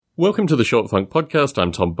Welcome to the Short Funk Podcast.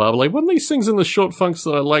 I'm Tom Barbalet. One of these things in the Short Funks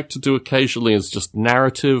that I like to do occasionally is just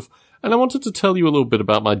narrative, and I wanted to tell you a little bit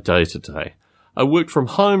about my day today. I worked from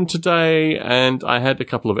home today, and I had a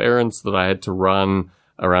couple of errands that I had to run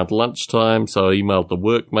around lunchtime, so I emailed the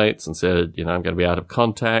workmates and said, I'm going to be out of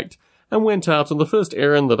contact, and went out, and the first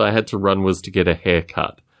errand that I had to run was to get a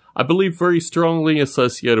haircut. I believe very strongly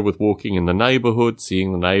associated with walking in the neighbourhood,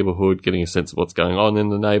 seeing the neighbourhood, getting a sense of what's going on in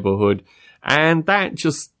the neighbourhood, and that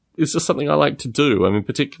it's just something I like to do. I mean,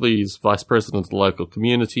 particularly as vice president of the local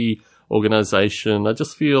community organisation, I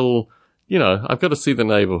just feel, I've got to see the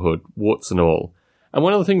neighbourhood, warts and all. And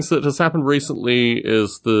one of the things that has happened recently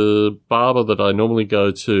is the barber that I normally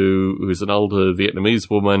go to, who's an older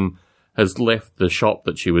Vietnamese woman, has left the shop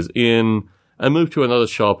that she was in and moved to another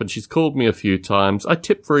shop, and she's called me a few times. I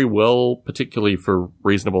tip very well, particularly for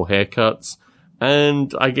reasonable haircuts.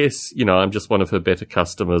 And I guess, I'm just one of her better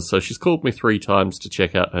customers. So she's called me 3 times to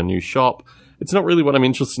check out her new shop. It's not really what I'm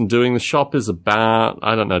interested in doing. The shop is about,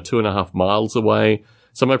 2.5 miles away.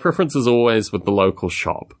 So my preference is always with the local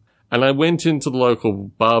shop. And I went into the local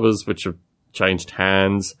barbers, which have changed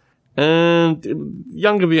hands, and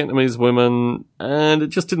younger Vietnamese women, and it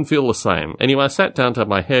just didn't feel the same. Anyway, I sat down to have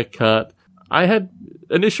my hair cut. I had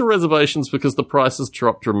initial reservations because the prices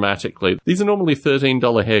dropped dramatically. These are normally $13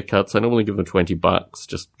 haircuts. I normally give them $20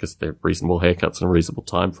 just because they're reasonable haircuts in a reasonable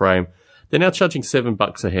time frame. They're now charging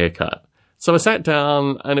 $7 a haircut. So I sat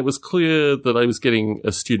down, and it was clear that I was getting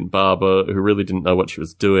a student barber who really didn't know what she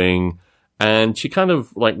was doing. And she kind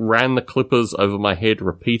of ran the clippers over my head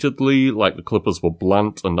repeatedly, like the clippers were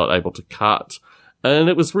blunt and not able to cut. And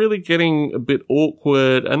it was really getting a bit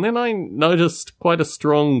awkward. And then I noticed quite a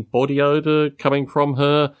strong body odor coming from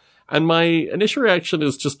her. And my initial reaction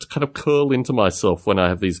is just to kind of curl into myself when I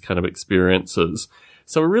have these kind of experiences.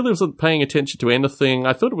 So I really wasn't paying attention to anything.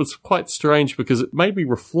 I thought it was quite strange because it made me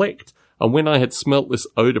reflect on when I had smelt this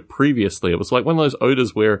odor previously. It was like one of those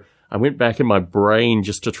odors where I went back in my brain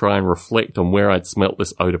just to try and reflect on where I'd smelt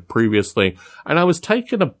this odor previously. And I was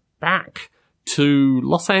taken aback to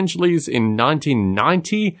Los Angeles in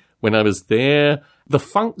 1990 when I was there. The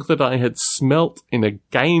funk that I had smelt in a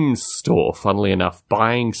games store, funnily enough,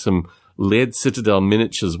 buying some Lead Citadel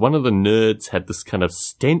miniatures. One of the nerds had this kind of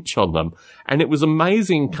stench on them. And it was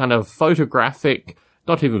amazing kind of photographic,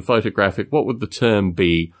 not even photographic, what would the term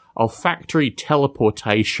be? Olfactory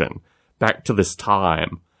teleportation back to this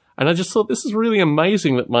time. And I just thought this is really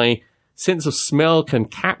amazing that my sense of smell can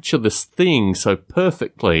capture this thing so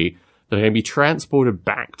perfectly that I can be transported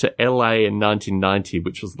back to LA in 1990,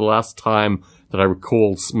 which was the last time that I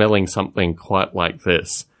recall smelling something quite like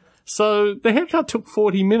this. So the haircut took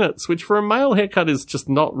 40 minutes, which for a male haircut is just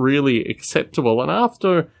not really acceptable. And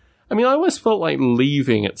I always felt like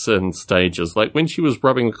leaving at certain stages. Like when she was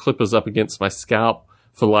rubbing the clippers up against my scalp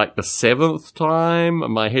for the 7th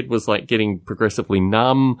time, my head was getting progressively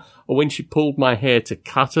numb. Or when she pulled my hair to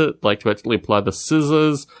cut it, to actually apply the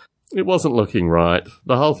scissors, it wasn't looking right.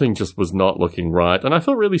 The whole thing just was not looking right. And I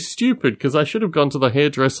felt really stupid because I should have gone to the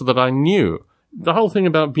hairdresser that I knew. The whole thing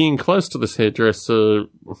about being close to this hairdresser,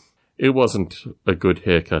 it wasn't a good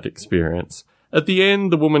haircut experience. At the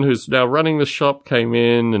end, the woman who's now running the shop came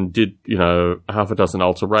in and did, half a dozen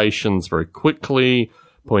alterations very quickly,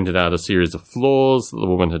 pointed out a series of flaws that the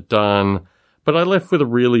woman had done. But I left with a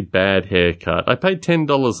really bad haircut. I paid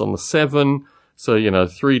 $10 on the 7, so,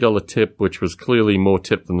 $3 tip, which was clearly more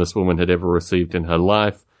tip than this woman had ever received in her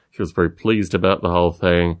life. She was very pleased about the whole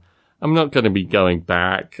thing. I'm not going to be going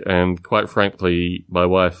back, and quite frankly, my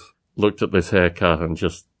wife looked at this haircut and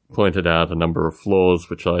just pointed out a number of flaws,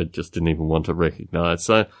 which I just didn't even want to recognize.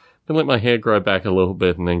 So I'm going to let my hair grow back a little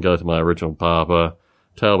bit and then go to my original barber,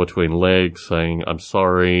 tail between legs, saying, I'm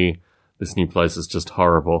sorry, this new place is just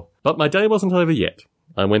horrible. But my day wasn't over yet.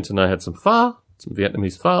 I went and I had some pho, some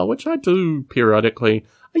Vietnamese pho, which I do periodically.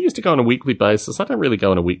 I used to go on a weekly basis. I don't really go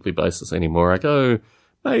on a weekly basis anymore. I go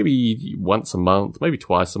maybe once a month, maybe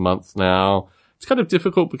twice a month now. It's kind of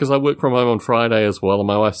difficult because I work from home on Friday as well, and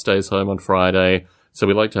my wife stays home on Friday, so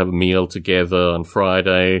we like to have a meal together on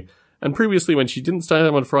Friday. And previously, when she didn't stay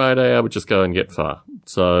home on Friday, I would just go and get pho.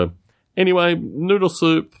 So anyway, noodle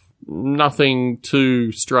soup, nothing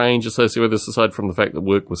too strange associated with this aside from the fact that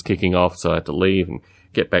work was kicking off, so I had to leave and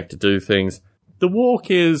get back to do things. The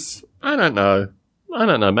walk is, I don't know,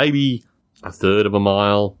 maybe a third of a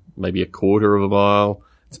mile, maybe a quarter of a mile.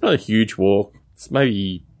 It's not a huge walk. It's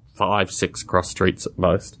maybe 5-6 cross streets at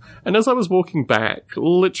most. And as I was walking back,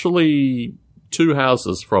 literally 2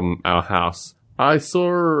 houses from our house, I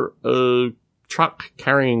saw a truck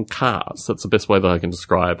carrying cars. That's the best way that I can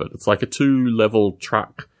describe it. It's like a 2-level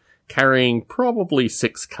truck carrying probably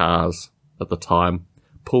 6 cars at the time.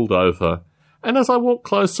 pulled over. And as I walked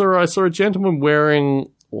closer, I saw a gentleman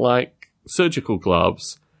wearing, surgical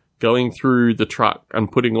gloves going through the truck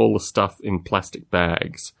and putting all the stuff in plastic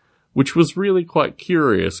bags, which was really quite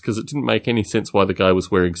curious because it didn't make any sense why the guy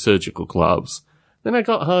was wearing surgical gloves. Then I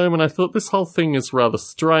got home and I thought this whole thing is rather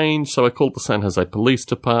strange, so I called the San Jose Police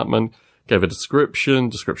Department, gave a description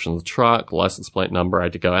of the truck, license plate number. I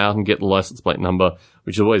had to go out and get the license plate number,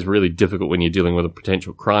 which is always really difficult when you're dealing with a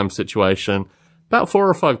potential crime situation. About 4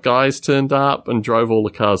 or 5 guys turned up and drove all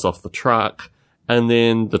the cars off the truck, and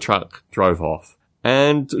then the truck drove off.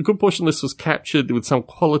 And a good portion of this was captured with some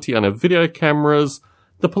quality on our video cameras.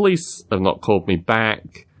 The police have not called me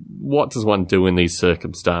back. What does one do in these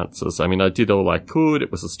circumstances? I mean, I did all I could.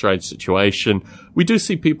 It was a strange situation. We do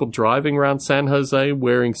see people driving around San Jose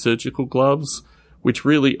wearing surgical gloves, which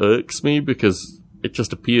really irks me because it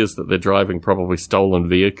just appears that they're driving probably stolen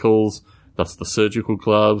vehicles, thus the surgical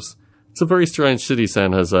gloves. It's a very strange city,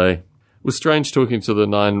 San Jose. It was strange talking to the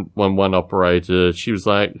 911 operator. She was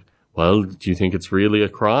like, well, do you think it's really a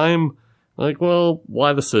crime? Like, well,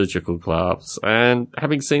 why the surgical gloves? And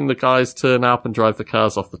having seen the guys turn up and drive the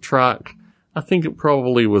cars off the truck, I think it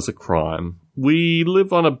probably was a crime. We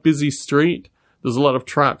live on a busy street. There's a lot of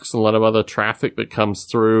trucks and a lot of other traffic that comes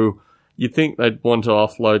through. You'd think they'd want to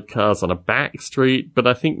offload cars on a back street, but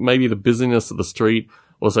I think maybe the busyness of the street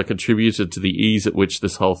also contributed to the ease at which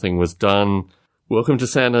this whole thing was done. Welcome to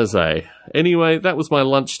San Jose. Anyway, that was my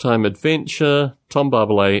lunchtime adventure. Tom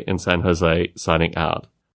Barbalet in San Jose, signing out.